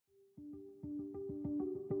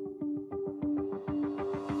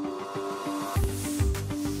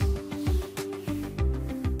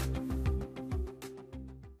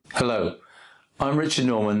Hello, I'm Richard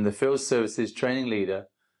Norman, the Field Services Training Leader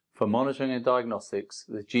for Monitoring and Diagnostics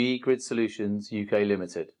with GE Grid Solutions UK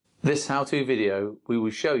Limited. This how-to video we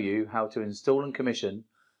will show you how to install and commission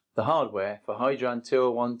the hardware for Hydran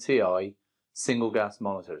 201Ti single gas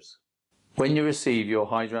monitors. When you receive your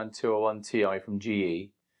Hydran 201Ti from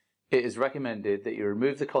GE, it is recommended that you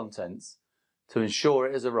remove the contents to ensure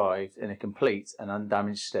it has arrived in a complete and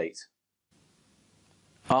undamaged state.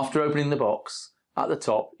 After opening the box, at the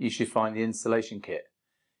top you should find the installation kit.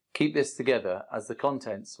 Keep this together as the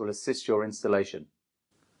contents will assist your installation.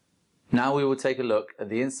 Now we will take a look at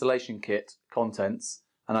the installation kit contents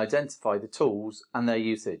and identify the tools and their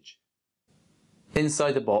usage.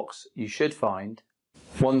 Inside the box you should find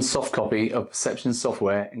one soft copy of perception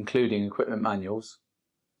software including equipment manuals,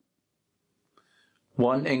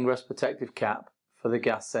 one ingress protective cap for the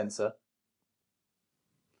gas sensor,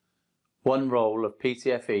 one roll of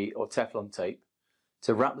PTFE or Teflon tape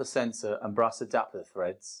to wrap the sensor and brass adapter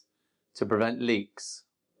threads to prevent leaks,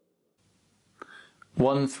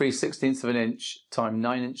 one 3/16 of an inch x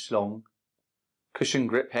 9 inch long cushion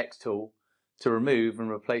grip hex tool to remove and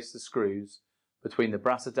replace the screws between the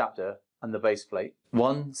brass adapter and the base plate,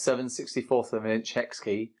 one 7/64 of an inch hex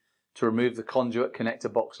key to remove the conduit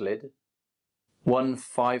connector box lid, one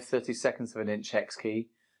 5/32 of an inch hex key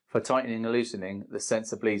for tightening and loosening the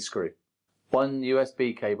sensor bleed screw, one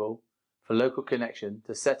USB cable for local connection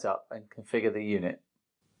to set up and configure the unit.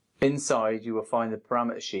 Inside you will find the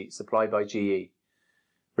parameter sheet supplied by GE.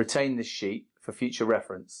 Retain this sheet for future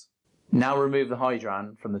reference. Now remove the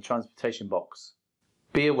Hydran from the transportation box.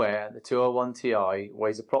 Be aware the 201Ti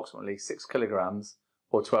weighs approximately 6 kilograms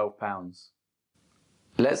or 12 pounds.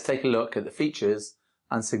 Let's take a look at the features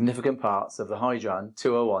and significant parts of the Hydran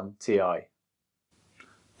 201Ti.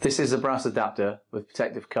 This is a brass adapter with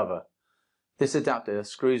protective cover. This adapter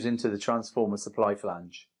screws into the transformer supply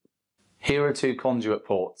flange. Here are two conduit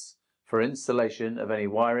ports for installation of any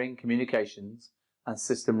wiring, communications and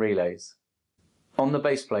system relays. On the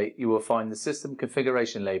base plate you will find the system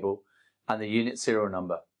configuration label and the unit serial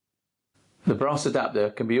number. The brass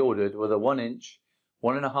adapter can be ordered with a 1 inch,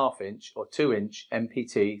 1.5 inch or 2 inch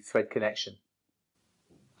MPT thread connection.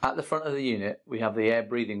 At the front of the unit we have the air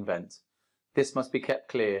breathing vent. This must be kept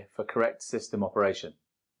clear for correct system operation.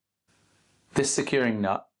 This securing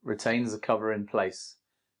nut retains the cover in place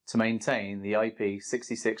to maintain the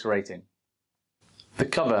IP66 rating. The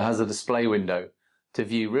cover has a display window to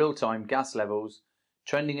view real-time gas levels,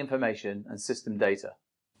 trending information and system data.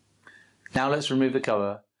 Now let's remove the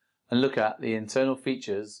cover and look at the internal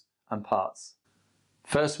features and parts.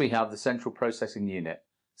 First we have the Central Processing Unit,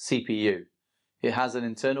 CPU. It has an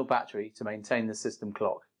internal battery to maintain the system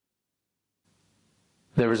clock.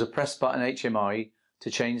 There is a press button HMI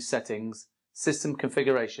to change settings, system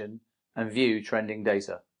configuration and view trending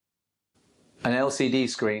data. An LCD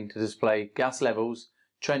screen to display gas levels,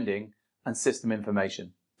 trending and system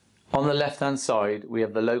information. On the left hand side we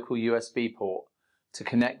have the local USB port to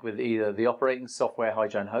connect with either the operating software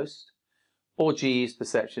Hydran host or GE's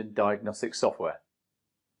perception diagnostic software.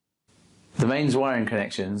 The mains wiring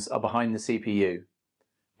connections are behind the CPU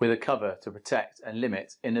with a cover to protect and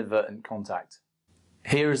limit inadvertent contact.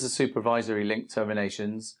 Here is the supervisory link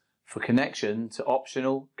terminations for connection to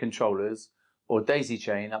optional controllers or daisy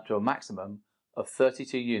chain up to a maximum of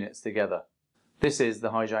 32 units together. This is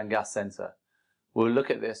the Hydran gas sensor. We'll look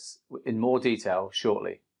at this in more detail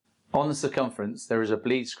shortly. On the circumference there is a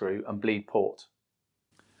bleed screw and bleed port.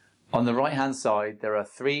 On the right hand side there are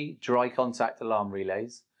 3 dry contact alarm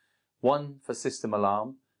relays, 1 for system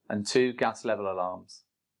alarm and 2 gas level alarms.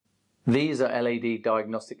 These are LED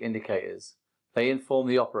diagnostic indicators. They inform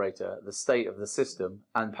the operator the state of the system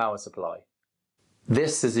and power supply.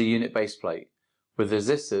 This is a unit base plate with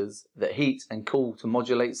resistors that heat and cool to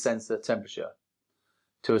modulate sensor temperature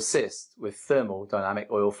to assist with thermal dynamic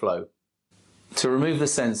oil flow. To remove the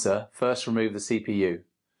sensor, first remove the CPU.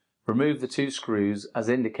 Remove the 2 screws as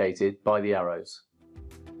indicated by the arrows.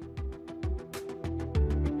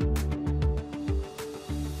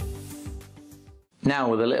 Now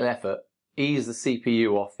with a little effort, ease the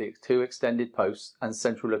CPU off the 2 extended posts and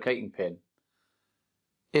central locating pin.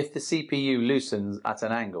 If the CPU loosens at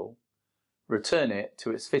an angle, return it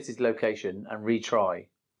to its fitted location and retry,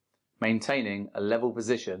 maintaining a level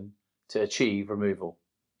position to achieve removal.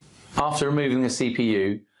 After removing the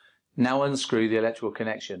CPU, now unscrew the electrical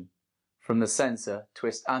connection. From the sensor,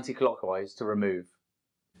 twist anti-clockwise to remove.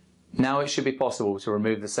 Now it should be possible to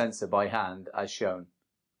remove the sensor by hand as shown.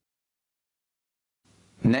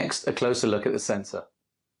 Next, a closer look at the sensor.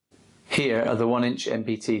 Here are the 1 inch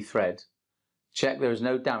MPT thread. Check there is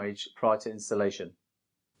no damage prior to installation.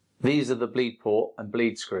 These are the bleed port and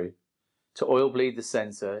bleed screw to oil bleed the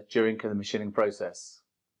sensor during the machining process.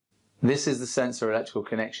 This is the sensor electrical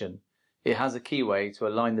connection. It has a keyway to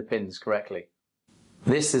align the pins correctly.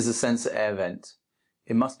 This is the sensor air vent.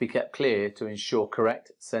 It must be kept clear to ensure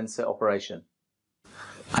correct sensor operation.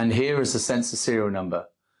 And here is the sensor serial number.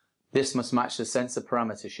 This must match the sensor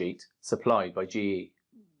parameter sheet supplied by GE.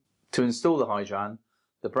 To install the Hydran,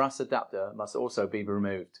 the brass adapter must also be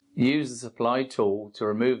removed. Use the supplied tool to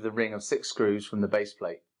remove the ring of 6 screws from the base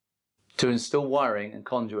plate. To install wiring and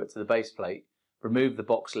conduit to the base plate, remove the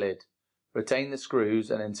box lid. Retain the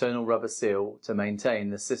screws and internal rubber seal to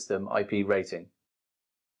maintain the system IP rating.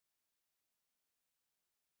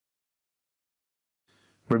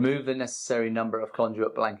 Remove the necessary number of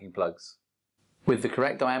conduit blanking plugs. With the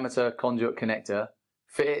correct diameter conduit connector,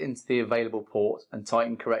 fit it into the available port and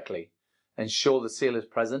tighten correctly. Ensure the seal is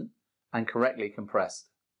present and correctly compressed.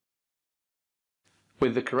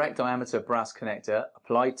 With the correct diameter brass connector,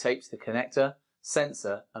 apply tape to the connector,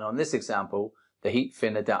 sensor, and on this example, the heat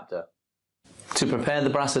fin adapter. To prepare the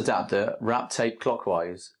brass adapter, wrap tape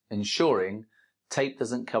clockwise, ensuring tape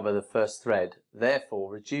doesn't cover the first thread,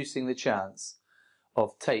 therefore reducing the chance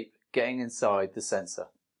of tape getting inside the sensor.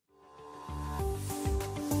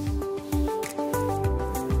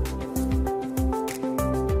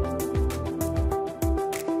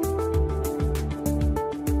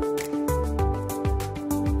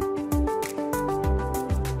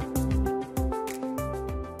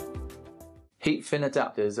 Heat fin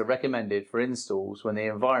adapters are recommended for installs when the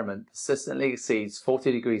environment persistently exceeds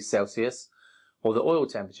 40 degrees Celsius or the oil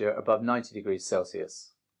temperature above 90 degrees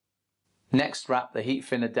Celsius. Next, wrap the heat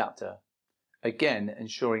fin adapter, again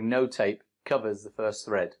ensuring no tape covers the first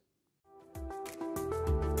thread.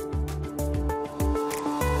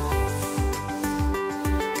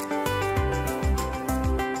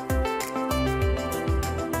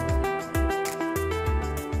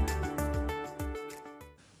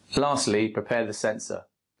 Lastly, prepare the sensor.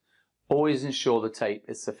 Always ensure the tape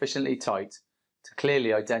is sufficiently tight to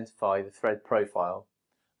clearly identify the thread profile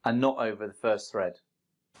and not over the first thread.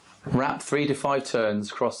 Wrap 3 to 5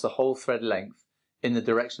 turns across the whole thread length in the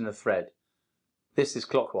direction of the thread. This is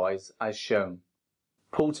clockwise as shown.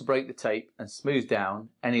 Pull to break the tape and smooth down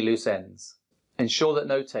any loose ends. Ensure that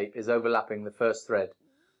no tape is overlapping the first thread,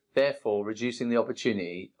 therefore reducing the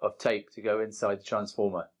opportunity of tape to go inside the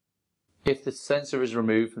transformer. If the sensor is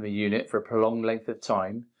removed from the unit for a prolonged length of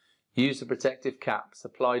time, use the protective cap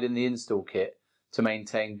supplied in the install kit to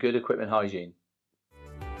maintain good equipment hygiene.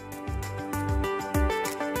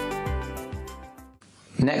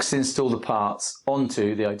 Next, install the parts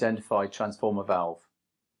onto the identified transformer valve.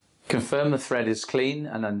 Confirm the thread is clean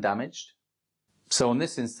and undamaged. So on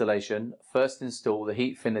this installation, first install the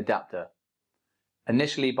heat fin adapter,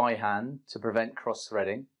 initially by hand to prevent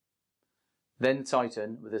cross-threading. Then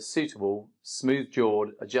tighten with a suitable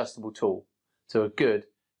smooth-jawed adjustable tool to a good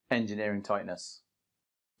engineering tightness.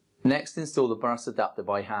 Next, install the brass adapter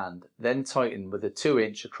by hand, then tighten with a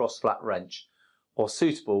 2-inch across flat wrench or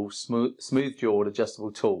suitable smooth-jawed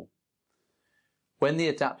adjustable tool. When the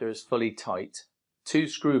adapter is fully tight, 2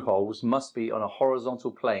 screw holes must be on a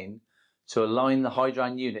horizontal plane to align the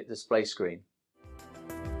Hydran unit display screen.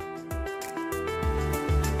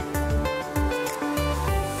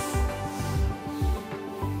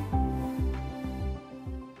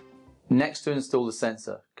 Next, to install the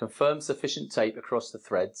sensor, confirm sufficient tape across the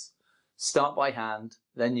threads. Start by hand,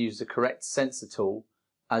 then use the correct sensor tool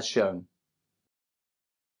as shown.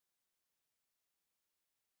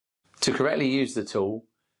 To correctly use the tool,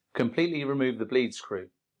 completely remove the bleed screw.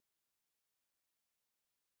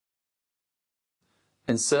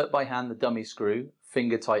 Insert by hand the dummy screw,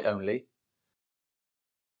 finger tight only.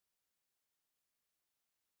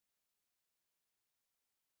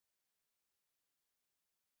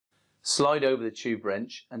 Slide over the tube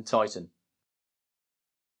wrench and tighten.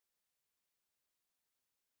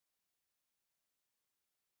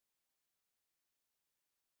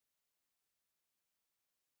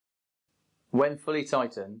 When fully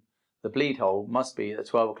tightened, the bleed hole must be at the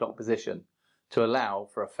 12 o'clock position to allow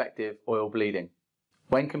for effective oil bleeding.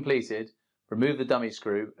 When completed, remove the dummy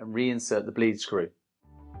screw and reinsert the bleed screw.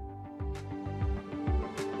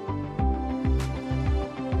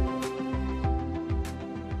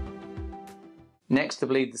 Next, to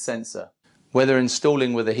bleed the sensor. Whether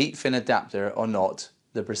installing with a heat fin adapter or not,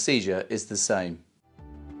 the procedure is the same.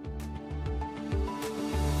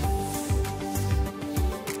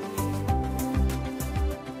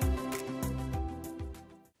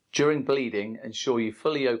 During bleeding, ensure you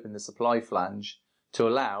fully open the supply flange to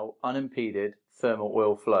allow unimpeded thermal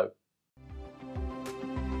oil flow.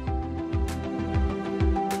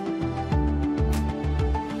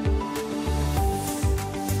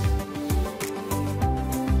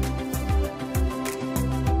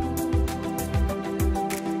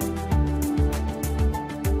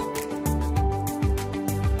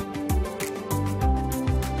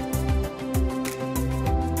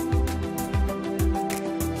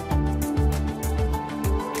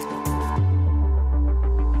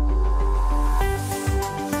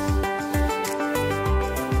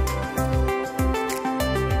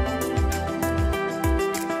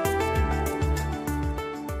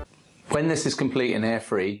 When this is complete and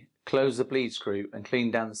air-free, close the bleed screw and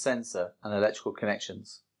clean down the sensor and electrical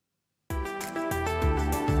connections.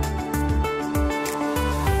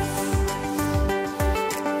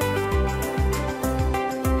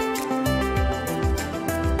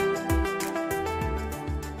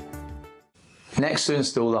 Next, to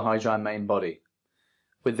install the Hydran main body,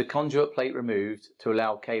 with the conduit plate removed to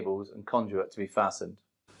allow cables and conduit to be fastened.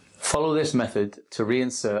 Follow this method to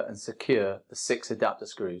reinsert and secure the 6 adapter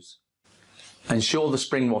screws. Ensure the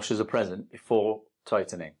spring washers are present before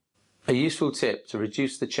tightening. A useful tip to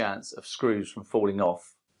reduce the chance of screws from falling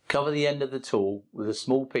off: cover the end of the tool with a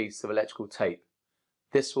small piece of electrical tape.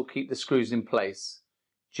 This will keep the screws in place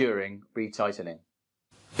during retightening.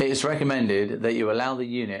 It is recommended that you allow the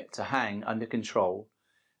unit to hang under control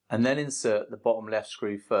and then insert the bottom left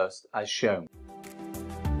screw first, as shown.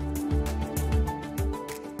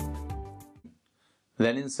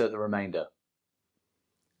 Then insert the remainder.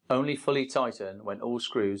 Only fully tighten when all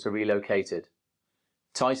screws are relocated.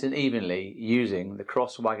 Tighten evenly using the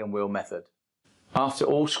cross wagon wheel method. After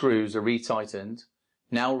all screws are retightened,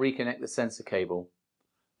 now reconnect the sensor cable.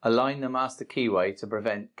 Align the master keyway to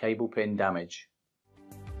prevent cable pin damage.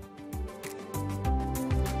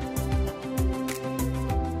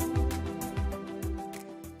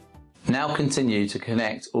 Now continue to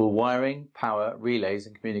connect all wiring, power, relays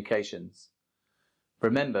and communications.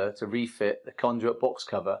 Remember to refit the conduit box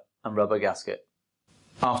cover and rubber gasket.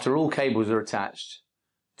 After all cables are attached,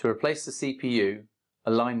 to replace the CPU,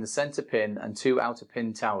 align the center pin and 2 outer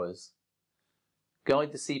pin towers.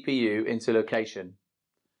 Guide the CPU into location.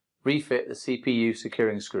 Refit the CPU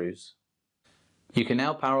securing screws. You can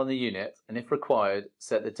now power on the unit and, if required,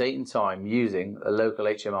 set the date and time using a local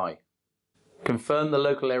HMI. Confirm the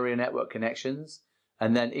local area network connections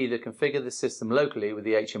and then either configure the system locally with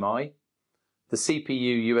the HMI, the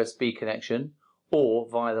CPU USB connection, or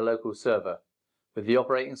via the local server with the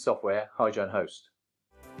operating software Hydran Host.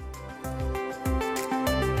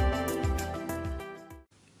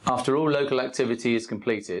 After all local activity is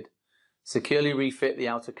completed, securely refit the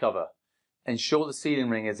outer cover. Ensure the sealing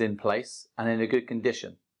ring is in place and in a good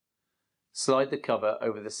condition. Slide the cover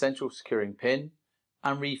over the central securing pin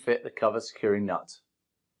and refit the cover securing nut.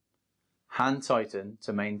 Hand tighten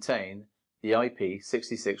to maintain the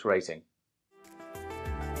IP66 rating.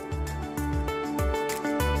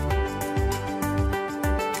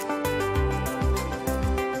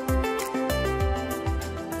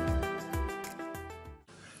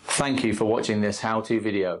 Thank you for watching this how-to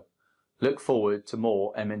video. Look forward to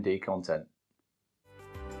more M&D content.